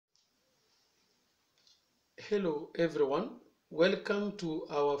Hello everyone, welcome to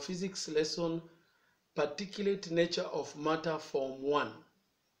our physics lesson, Particulate Nature of Matter Form 1.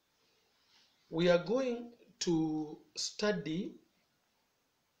 We are going to study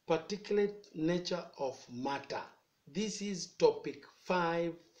particulate nature of matter. This is topic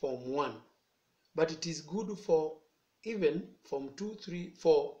 5 Form 1, but it is good for even Form 2, 3,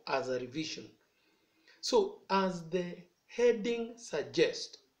 4 as a revision. So as the heading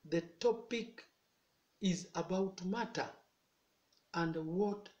suggests, the topic is about matter and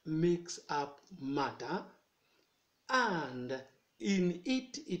what makes up matter, and in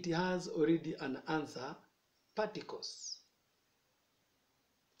it has already an answer: particles.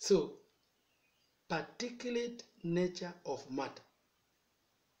 So particulate nature of matter,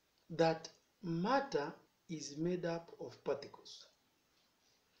 that matter is made up of particles.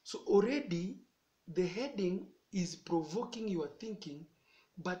 So already the heading is provoking your thinking,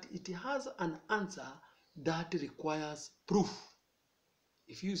 but it has an answer that requires proof.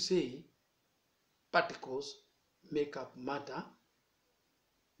 If you say particles make up matter,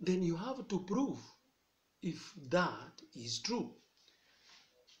 then you have to prove if that is true.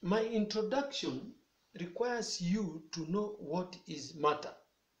 My introduction requires you to know what is matter.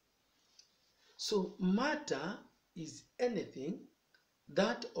 So matter is anything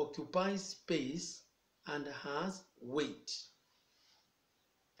that occupies space and has weight.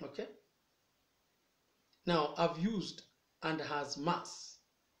 Okay? Now I've used and has mass.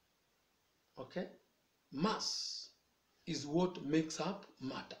 Okay? Mass is what makes up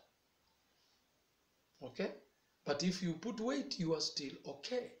matter. Okay? But if you put weight, you are still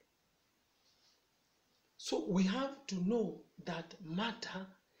okay. So we have to know that matter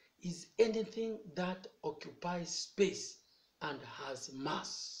is anything that occupies space and has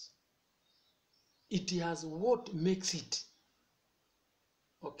mass. It has what makes it.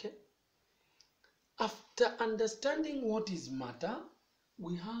 Okay? After understanding what is matter,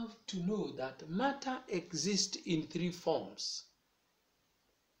 we have to know that matter exists in three forms.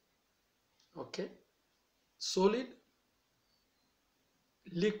 Okay? Solid,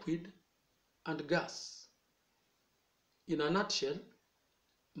 liquid, and gas. In a nutshell,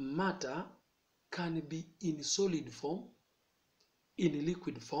 matter can be in solid form, in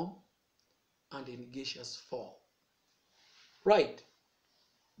liquid form, and in gaseous form. Right.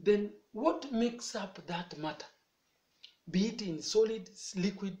 Then what makes up that matter? Be it in solid,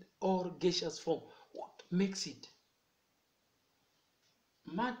 liquid, or gaseous form. What makes it?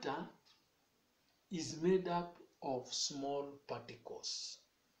 Matter is made up of small particles.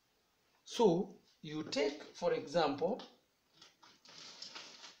 So you take, for example,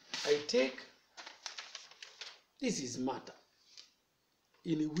 I take, this is matter.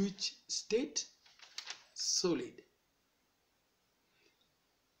 In which state? Solid.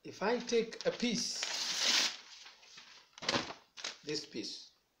 If I take a piece, this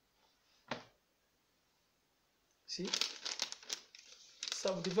piece, see,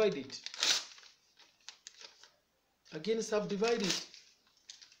 subdivide it, again subdivide it,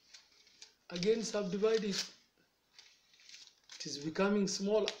 again subdivide it, it is becoming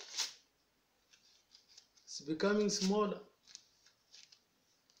smaller, it's becoming smaller.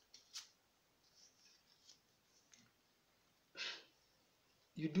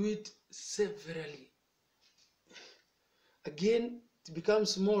 You do it severally. Again, it becomes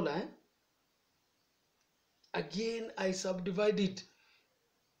smaller. Again, I subdivide it.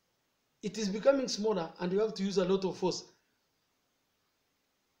 It is becoming smaller, and you have to use a lot of force.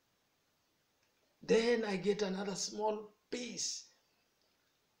 Then I get another small piece.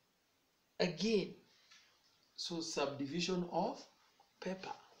 Again. So subdivision of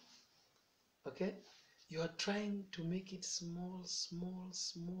paper. Okay? You are trying to make it small, small,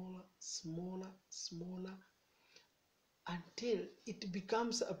 smaller, smaller, smaller, until it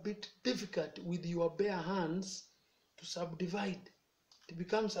becomes a bit difficult with your bare hands to subdivide. It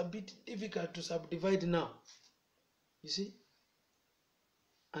becomes a bit difficult to subdivide now. You see?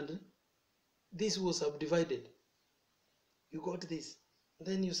 And this was subdivided. You got this.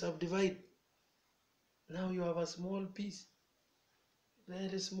 Then you subdivide. Now you have a small piece.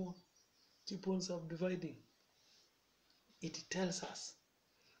 Very small. Keep on subdividing. It tells us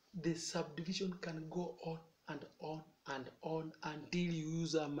the subdivision can go on and on and on until you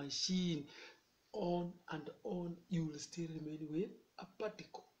use a machine. On and on, you will still remain with a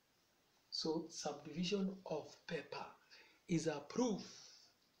particle. So subdivision of paper is a proof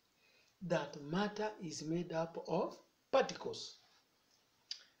that matter is made up of particles.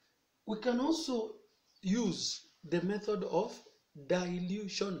 We can also use the method of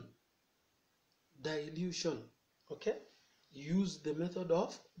dilution. Dilution. Okay? Use the method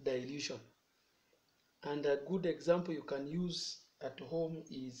of dilution. And a good example you can use at home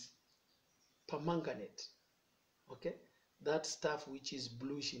is permanganate. Okay, that stuff which is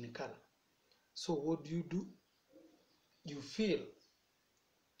bluish in color. So what do? You fill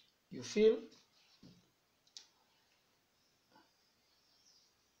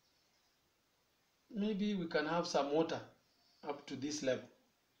maybe we can have some water up to this level.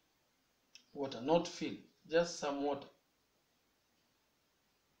 Water, not fill, just some water.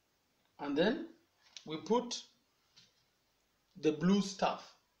 And then we put the blue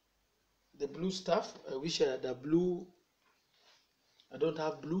stuff. The blue stuff, I wish I had a blue. I don't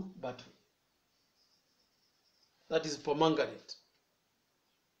have blue, but that is permanganate.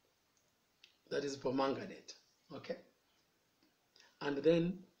 That is permanganate. Okay. And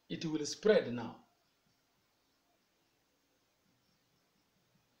then it will spread now.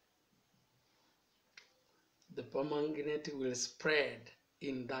 The permanganate will spread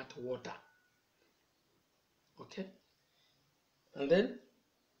in that water. Okay. And then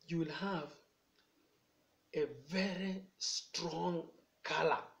you will have a very strong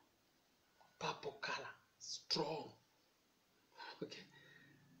color, purple color, strong. Okay.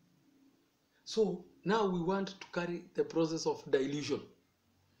 So now we want to carry the process of dilution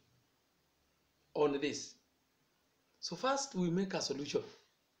on this. So first we make a solution.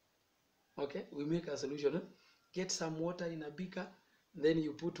 Okay, we make a solution. Get some water in a beaker, then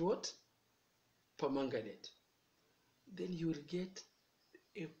you put what? Permanganate. Then you will get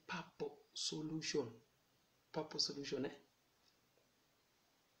a purple solution. Purple solution.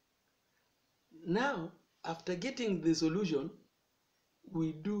 Now, after getting the solution,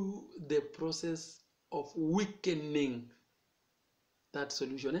 we do the process of weakening that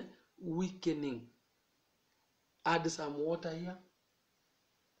solution. Weakening. Add some water here.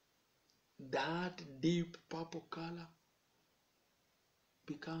 That deep purple color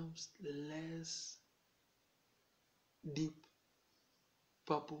becomes less deep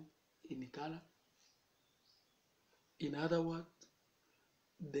purple in color. In other words,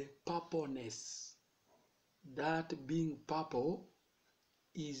 the purpleness, that being purple,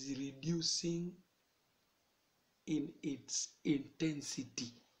 is reducing in its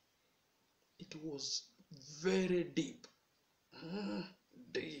intensity. It was very deep.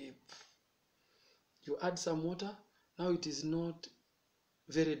 Deep. You add some water, now it is not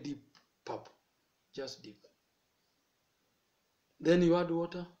very deep purple, just deep. Then you add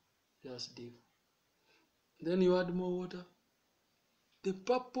water, just deep. Then you add more water. The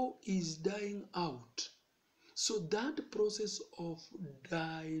purple is dying out. So that process of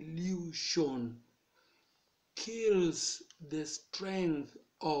dilution kills the strength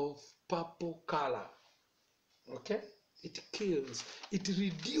of purple color. Okay? It kills, it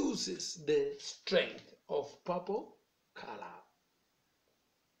reduces the strength of purple color.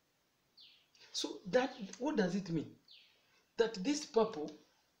 So that, what does it mean? That this purple,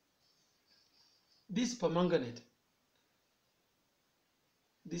 this permanganate,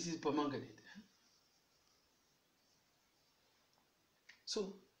 this is permanganate.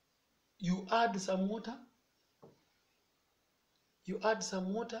 So you add some water,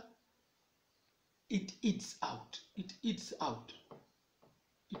 it eats out.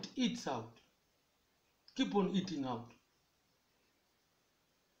 Keep on eating out.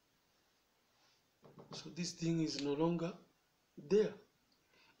 So this thing is no longer there.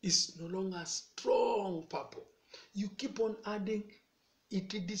 It's no longer strong purple. You keep on adding,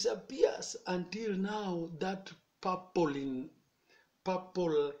 it disappears until now that purple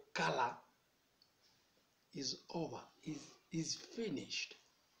color is over, is finished.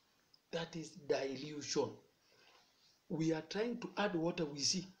 That is dilution. We are trying to add water, we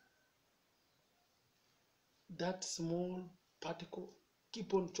see that small particle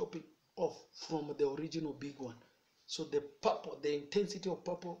keep on chopping off from the original big one. So the purple, the intensity of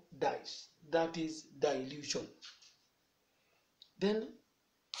purple dies. That is dilution. Then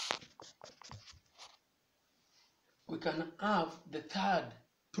we can have the third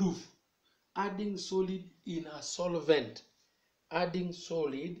proof, adding solid in a solvent. Adding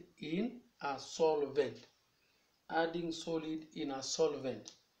solid in a solvent. Adding solid in a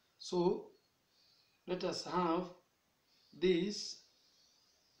solvent. So let us have this,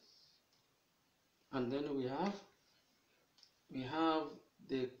 and then we have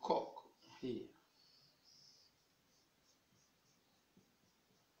the cork here.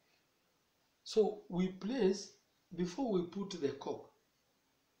 So we place, before we put the cork,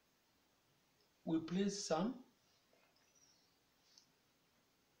 we place some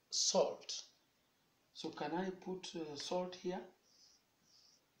salt. So can I put salt here?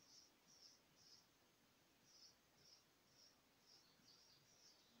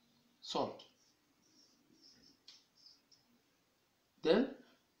 Salt. Then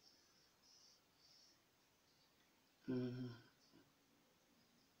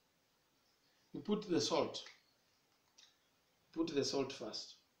you put the salt. Put the salt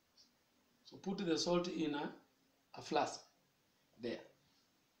first. So put the salt in a flask there.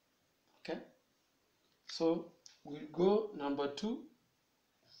 Okay. So we'll go number 2.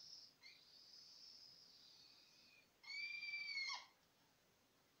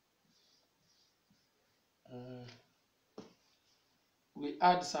 We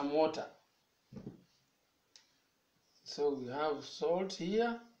add some water. So we have salt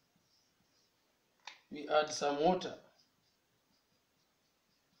here. We add some water.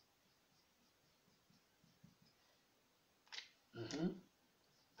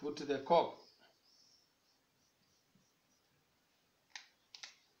 Put the cork.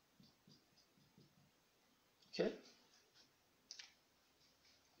 Okay.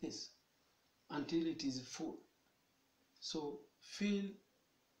 This until it is full. So fill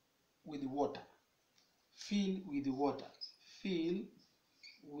with water. Fill with water. Fill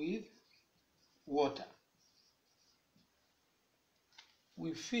with water.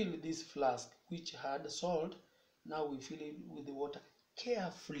 We fill this flask which had salt. Now we fill it with the water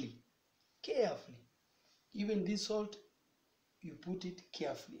carefully. Carefully. Even this salt, you put it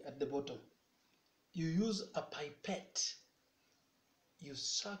carefully at the bottom. You use a pipette. You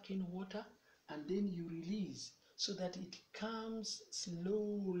suck in water and then you release so that it comes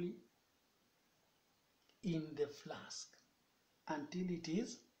slowly in the flask until it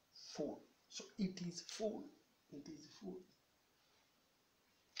is full. So it is full. It is full.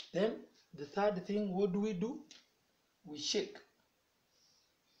 Then the third thing, what do? We shake.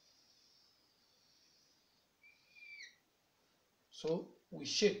 So we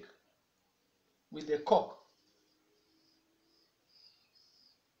shake with the cork.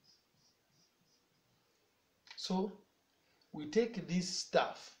 So we take this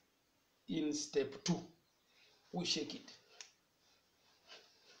stuff in step 2. We shake it.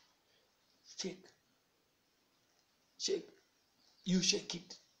 Shake. Shake. You shake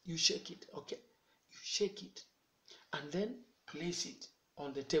it. You shake it. Okay. You shake it. And then place it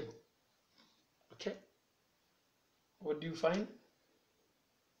on the table. Okay. What do you find?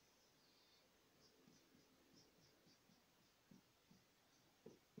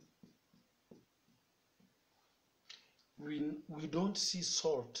 We don't see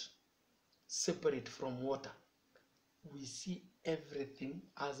salt separate from water. We see everything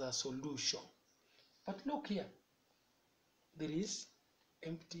as a solution. But look here. There is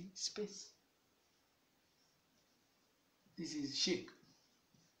empty space. This is shake.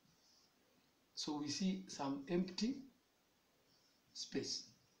 So we see some empty space.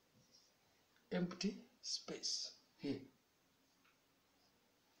 Empty space here.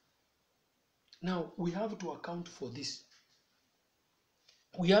 Now we have to account for this.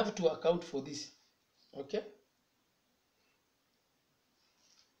 We have to account for this. Okay?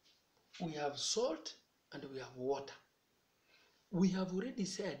 We have salt and we have water. We have already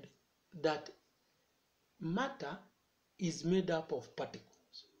said that matter is made up of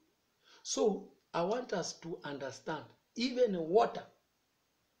particles. So I want us to understand even water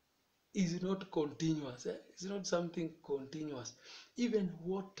is not continuous. It's not something continuous. Even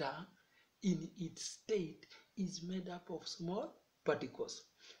water in its state is made up of small particles.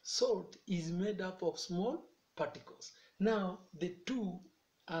 Salt is made up of small particles. Now the two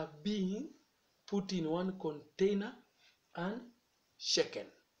are being put in one container and shaken.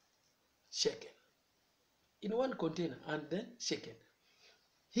 In one container and then shaken.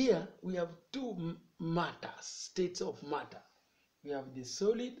 Here we have two matters, states of matter. We have the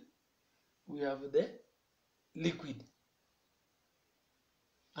solid, we have the liquid.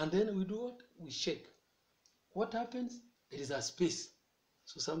 And then we do what? We shake. What happens? There is a space.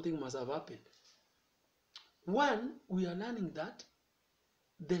 So something must have happened. One, we are learning that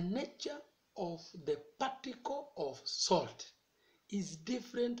the nature of the particle of salt is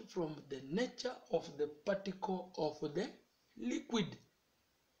different from the nature of the particle of the liquid.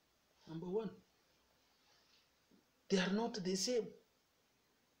 Number one, they are not the same.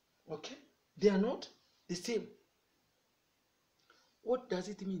 Okay? They are not the same. What does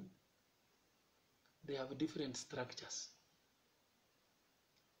it mean? They have different structures.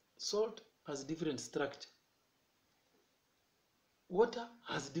 Salt has different structure. Water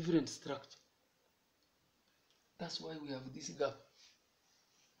has different structure. That's why we have this gap.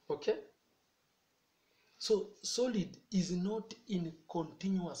 Okay? So solid is not in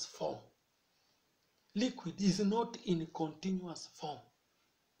continuous form. Liquid is not in continuous form.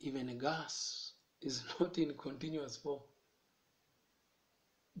 Even gas is not in continuous form.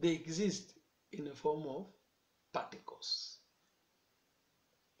 They exist in the form of particles.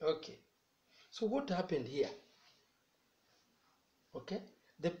 Okay, so what happened here? Okay,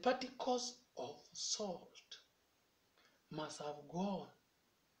 the particles of salt must have gone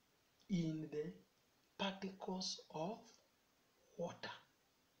in the particles of water.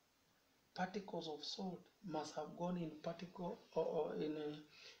 Particles of salt must have gone in particle or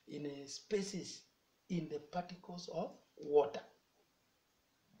in a spaces in the particles of water.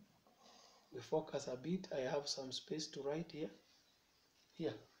 We focus a bit. I have some space to write here.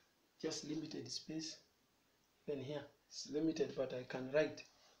 Here, just limited space. Then here, it's limited, but I can write.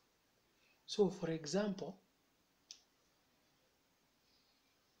 So, for example,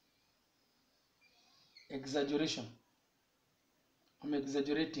 exaggeration. I'm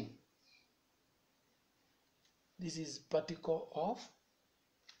exaggerating. This is particle of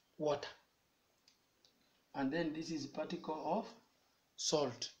water. And then this is particle of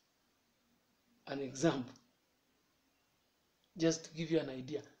salt. An example. Just to give you an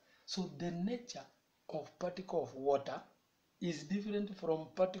idea. So the nature of particle of water is different from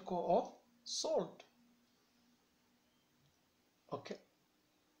particle of salt. Okay.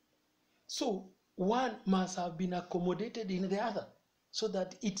 So one must have been accommodated in the other so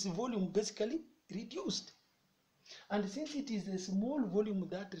that its volume basically reduced. And since it is a small volume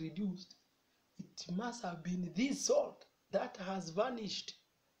that reduced, it must have been this salt that has vanished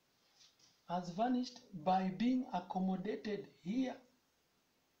by being accommodated here.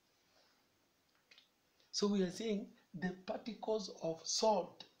 So we are saying the particles of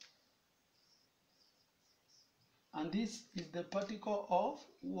salt, and this is the particle of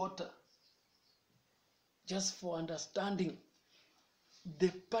water. Just for understanding, the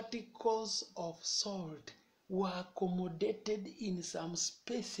particles of salt were accommodated in some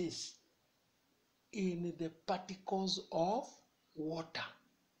spaces in the particles of water.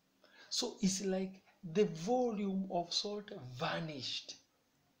 So it's like the volume of salt vanished.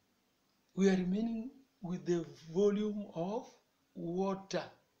 We are remaining with the volume of water.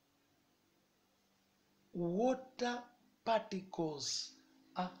 Water particles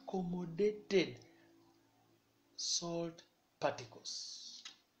accommodated salt particles.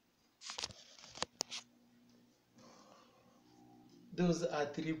 Those are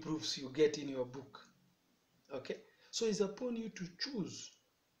 3 proofs you get in your book. Okay? So it's upon you to choose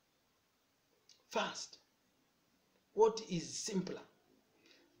first what is simpler.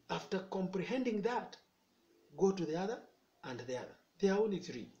 After comprehending that, go to the other and the other. There are only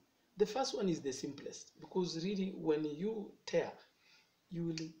 3. The first one is the simplest, because really when you tear, you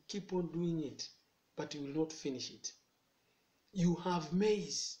will keep on doing it, but you will not finish it. You have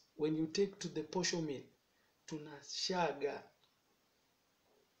maize when you take to the posho mill, tunashaga,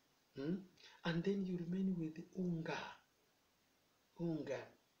 and then you remain with unga,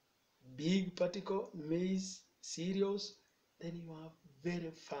 big particle, maize, cereals, then you have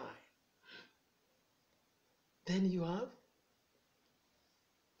very fine. Then you have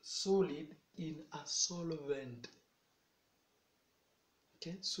solid in a solvent.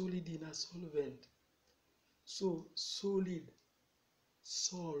 Okay, solid in a solvent. So solid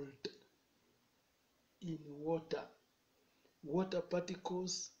salt in water. Water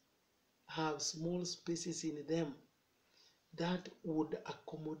particles have small spaces in them that would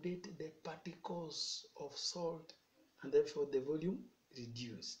accommodate the particles of salt, and therefore the volume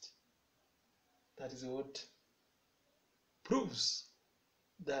reduced. That is what proves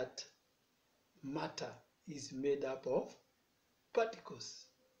that matter is made up of particles.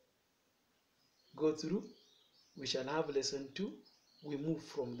 Go through, we shall have lesson 2. We move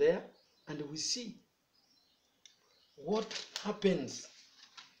from there and we see what happens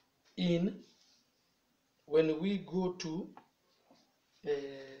when we go to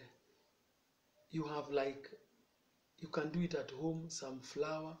you have, like, you can do it at home, some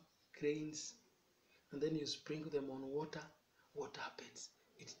flour grains, and then you sprinkle them on water. What happens?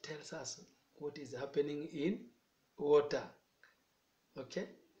 It tells us what is happening in water. Okay?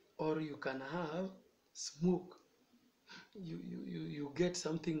 Or you can have smoke. You get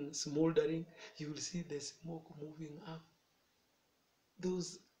something smoldering, you will see the smoke moving up.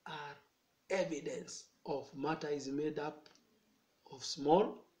 Those are evidence of matter is made up of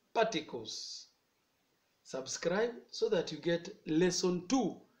small particles. Subscribe so that you get lesson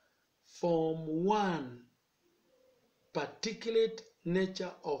 2, form 1, particulate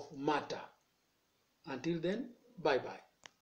nature of matter. Until then, bye-bye.